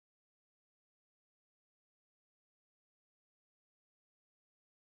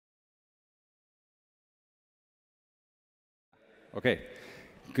Okay.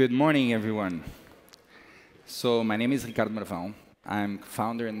 Good morning, everyone. So my name is Ricardo Marvão. I'm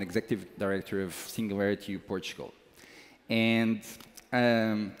founder and executive director of SingularityU Portugal. And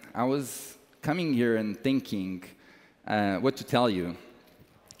I was coming here and thinking what to tell you.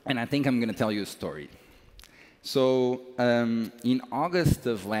 And I think I'm going to tell you a story. So in August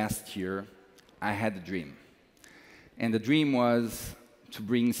of last year, I had a dream. And the dream was to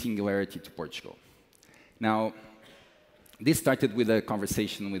bring Singularity to Portugal. Now, this started with a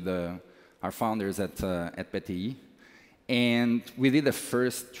conversation with our founders at PTI. And we did a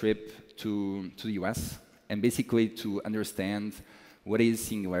first trip to the US, and basically to understand what is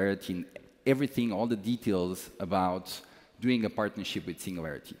Singularity and everything, all the details about doing a partnership with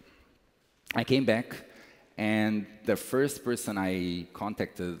Singularity. I came back, and the first person I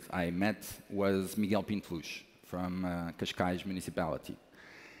met, was Miguel Pinteluz from Cascais municipality.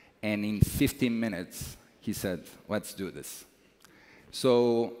 And in 15 minutes, he said, let's do this.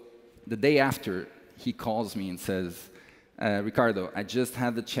 So the day after, he calls me and says, Ricardo, I just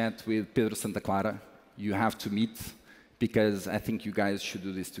had the chat with Pedro Santa Clara. You have to meet, because I think you guys should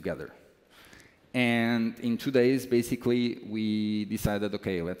do this together. And in 2 days, basically, we decided,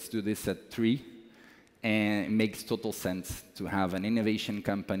 OK, let's do this at 3. And it makes total sense to have an innovation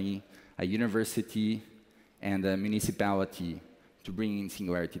company, a university, and a municipality to bring in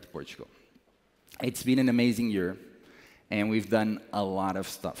Singularity to Portugal. It's been an amazing year, and we've done a lot of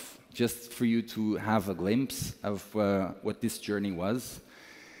stuff. Just for you to have a glimpse of what this journey was,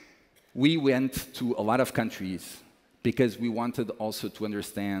 we went to a lot of countries because we wanted also to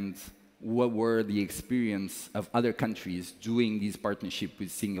understand what were the experience of other countries doing this partnership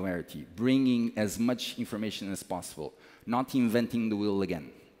with Singularity, bringing as much information as possible, not inventing the wheel again.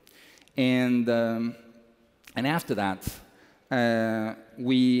 And after that,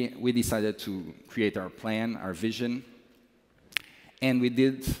 we decided to create our plan, our vision, and we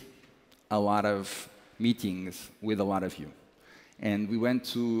did a lot of meetings with a lot of you. And we went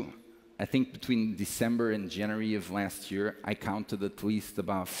to, I think between December and January of last year, I counted at least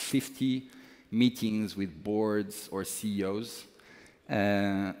about 50 meetings with boards or CEOs.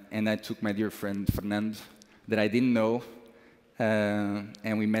 And I took my dear friend Fernando, that I didn't know,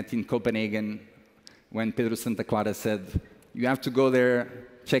 and we met in Copenhagen when Pedro Santa Clara said, you have to go there,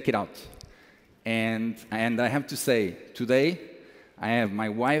 check it out. And I have to say, today, I have my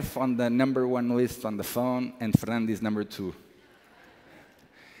wife on the #1 list on the phone, and Fernando is #2.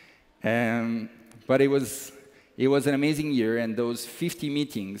 But it was an amazing year, and those 50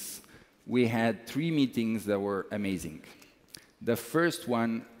 meetings, we had 3 meetings that were amazing. The first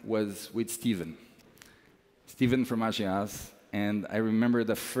one was with Steven from AGAs, and I remember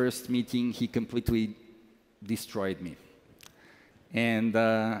the first meeting, he completely destroyed me. And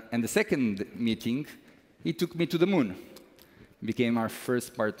the second meeting, he took me to the moon, became our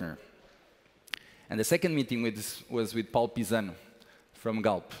first partner. And the second meeting was with Paul Pisano from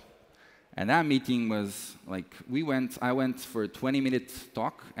Galp. And that meeting was like, I went for a 20-minute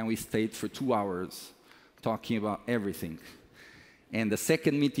talk, and we stayed for 2 hours talking about everything. And the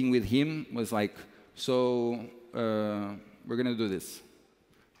second meeting with him was like, so we're going to do this.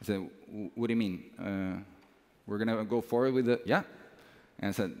 I said, what do you mean? We're going to go forward with it? Yeah. And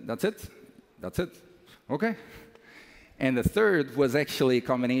I said, that's it? That's it? OK. And the third was actually a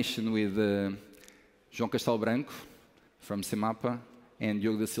combination with João Castelo Branco from Semapa and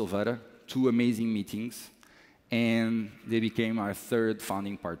Diogo da Silveira, 2 amazing meetings, and they became our 3rd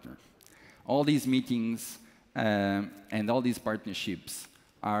founding partner. All these meetings and all these partnerships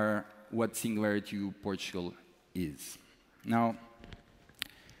are what SingularityU Portugal is. Now,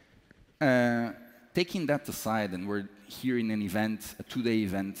 taking that aside, and we're here in an event, a 2-day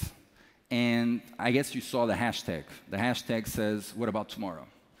event, and I guess you saw the hashtag. The hashtag says, what about tomorrow?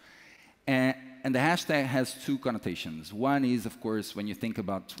 And the hashtag has 2 connotations. One is, of course, when you think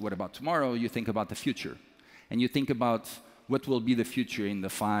about what about tomorrow, you think about the future. And you think about what will be the future in the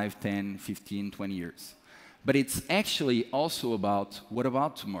 5, 10, 15, 20 years. But it's actually also about what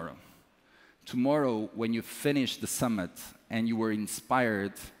about tomorrow? Tomorrow, when you finish the summit and you were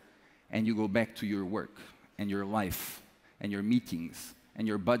inspired and you go back to your work and your life and your meetings and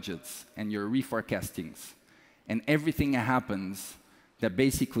your budgets and your reforecastings, and everything happens that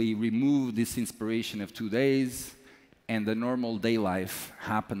basically remove this inspiration of 2 days, and the normal day life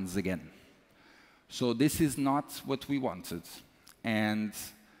happens again. So this is not what we wanted. And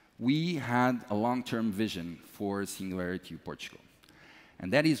we had a long-term vision for SingularityU Portugal.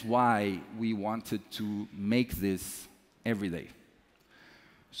 And that is why we wanted to make this every day.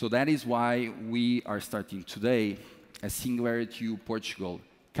 So that is why we are starting today a SingularityU Portugal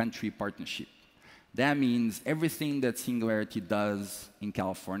country partnership. That means everything that Singularity does in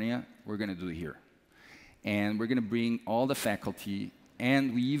California, we're going to do here. And we're going to bring all the faculty,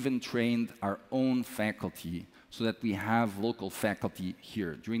 and we even trained our own faculty so that we have local faculty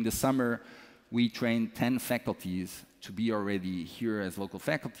here. During the summer, we trained 10 faculties to be already here as local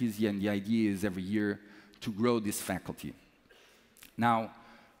faculties, and the idea is every year to grow this faculty. Now,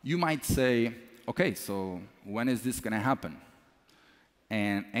 you might say, okay, so when is this going to happen?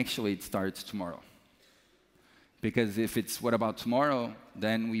 And actually, it starts tomorrow. Because if it's what about tomorrow,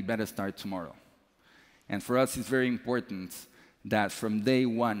 then we better start tomorrow. And for us, it's very important that from day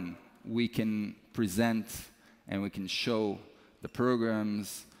one, we can present and we can show the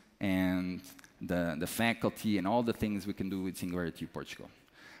programs and the faculty and all the things we can do with Singularity Portugal.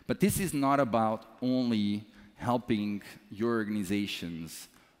 But this is not about only helping your organizations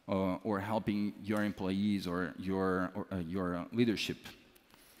or helping your employees or your leadership.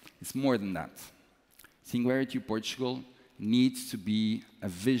 It's more than that. Singularity Portugal needs to be a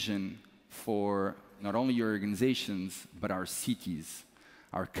vision for not only your organizations, but our cities,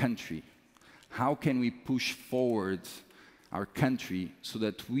 our country. How can we push forward our country so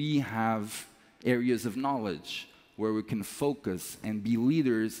that we have areas of knowledge where we can focus and be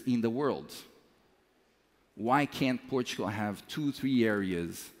leaders in the world? Why can't Portugal have 2, 3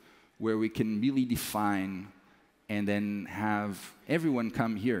 areas where we can really define and then have everyone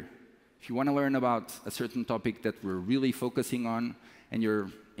come here? If you want to learn about a certain topic that we're really focusing on, and you're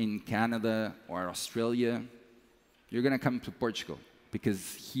in Canada or Australia, you're going to come to Portugal,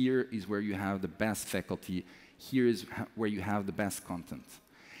 because here is where you have the best faculty, here is where you have the best content.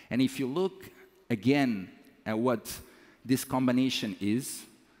 And if you look again at what this combination is,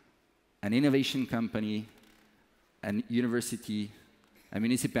 an innovation company, a university, a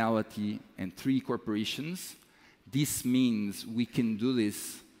municipality, and 3 corporations, this means we can do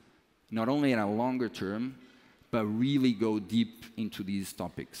this not only in a longer term, but really go deep into these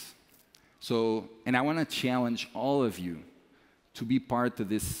topics. So, and I want to challenge all of you to be part of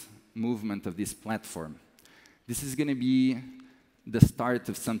this movement, of this platform. This is going to be the start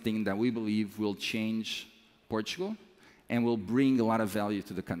of something that we believe will change Portugal and will bring a lot of value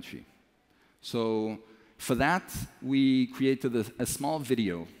to the country. So, for that, we created a small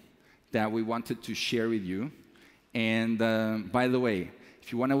video that we wanted to share with you. And by the way,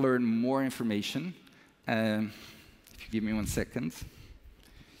 if you want to learn more information, if you give me 1 second.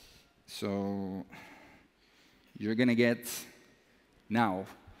 So you're going to get now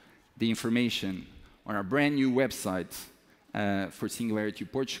the information on our brand new website for Singularity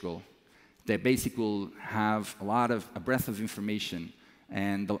Portugal that basically will have a breadth of information,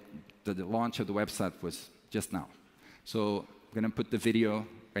 and the launch of the website was just now. So I'm going to put the video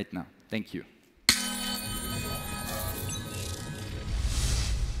right now. Thank you.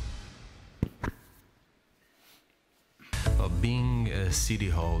 Being a city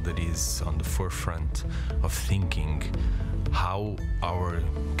hall that is on the forefront of thinking how our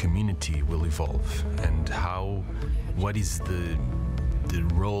community will evolve and what is the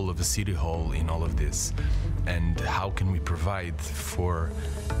role of a city hall in all of this, and how can we provide for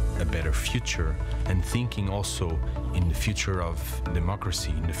a better future, and thinking also in the future of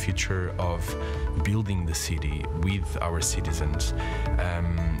democracy, in the future of building the city with our citizens.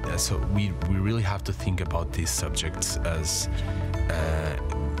 So we really have to think about these subjects as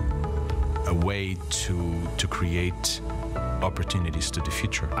a way to create opportunities to the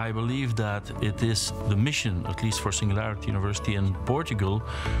future. I believe that it is the mission, at least for Singularity University in Portugal,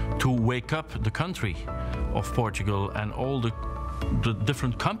 to wake up the country of Portugal and all the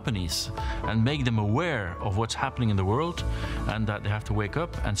different companies and make them aware of what's happening in the world, and that they have to wake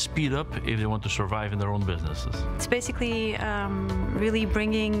up and speed up if they want to survive in their own businesses. It's basically really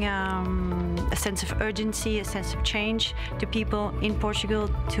bringing a sense of urgency, a sense of change to people in Portugal,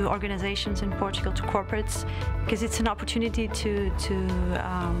 to organizations in Portugal, to corporates, because it's an opportunity to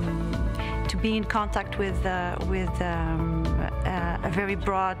be in contact with a very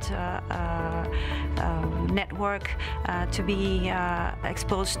broad network, to be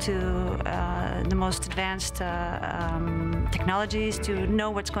exposed to the most advanced technologies, to know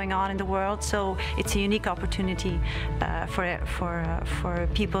what's going on in the world. So it's a unique opportunity for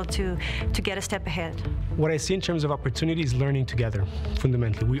people to get a step ahead. What I see in terms of opportunity is learning together,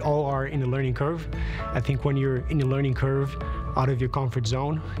 fundamentally. We all are in a learning curve. I think when you're in a learning curve, out of your comfort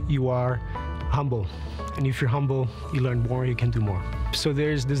zone, you are humble. And if you're humble, you learn more, you can do more. So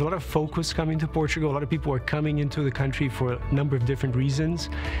there's a lot of focus coming to Portugal. A lot of people are coming into the country for a number of different reasons.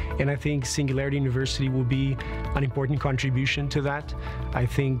 And I think Singularity University will be an important contribution to that. I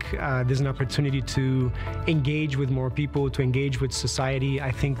think there's an opportunity to engage with more people, to engage with society.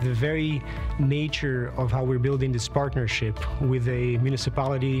 I think the very nature of how we're building this partnership with a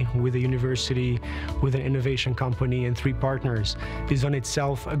municipality, with a university, with an innovation company, and 3 partners is on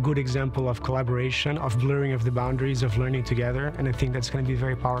itself a good example of collaboration, of blurring of the boundaries, of learning together, and I think that's going to be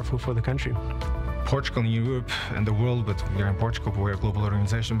very powerful for the country. Portugal and Europe and the world, but we are in Portugal, we're a global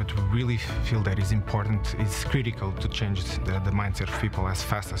organization, but we really feel that it's important, it's critical to change the mindset of people as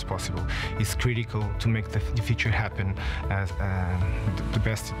fast as possible. It's critical to make the future happen as the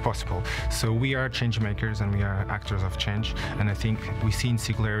best possible. So we are change makers and we are actors of change, and I think we see in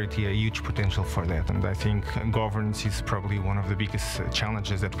Singularity a huge potential for that, and I think governance is probably one of the biggest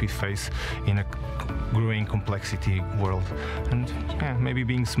challenges that we face in a growing complexity world. And yeah, maybe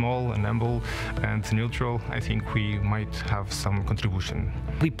being small and humble and neutral, I think we might have some contribution.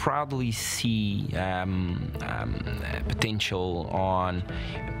 We proudly see potential on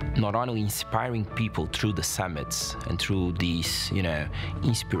not only inspiring people through the summits and through these,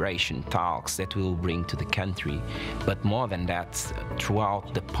 inspiration talks that we'll bring to the country, but more than that,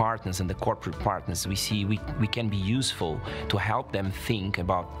 throughout the partners and the corporate partners, we see we can be useful to help them think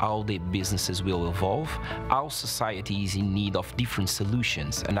about how their businesses will evolve. Our society is in need of different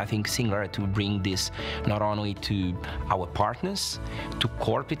solutions, and I think Singularity will bring this not only to our partners, to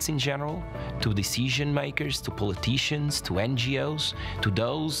corporates in general, to decision makers, to politicians, to NGOs, to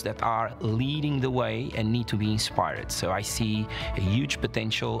those that are leading the way and need to be inspired. So I see a huge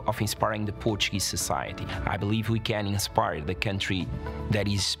potential of inspiring the Portuguese society. I believe we can inspire the country that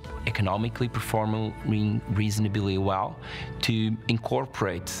is economically performing reasonably well to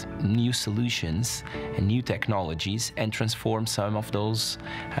incorporate new solutions and new technologies and transform some of those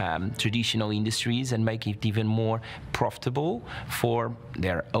traditional industries and make it even more profitable for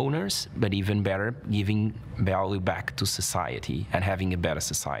their owners, but even better, giving value back to society and having a better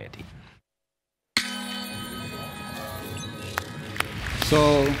society.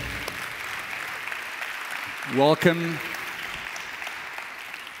 So, welcome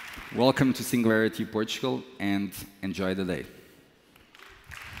to Singularity Portugal, and enjoy the day.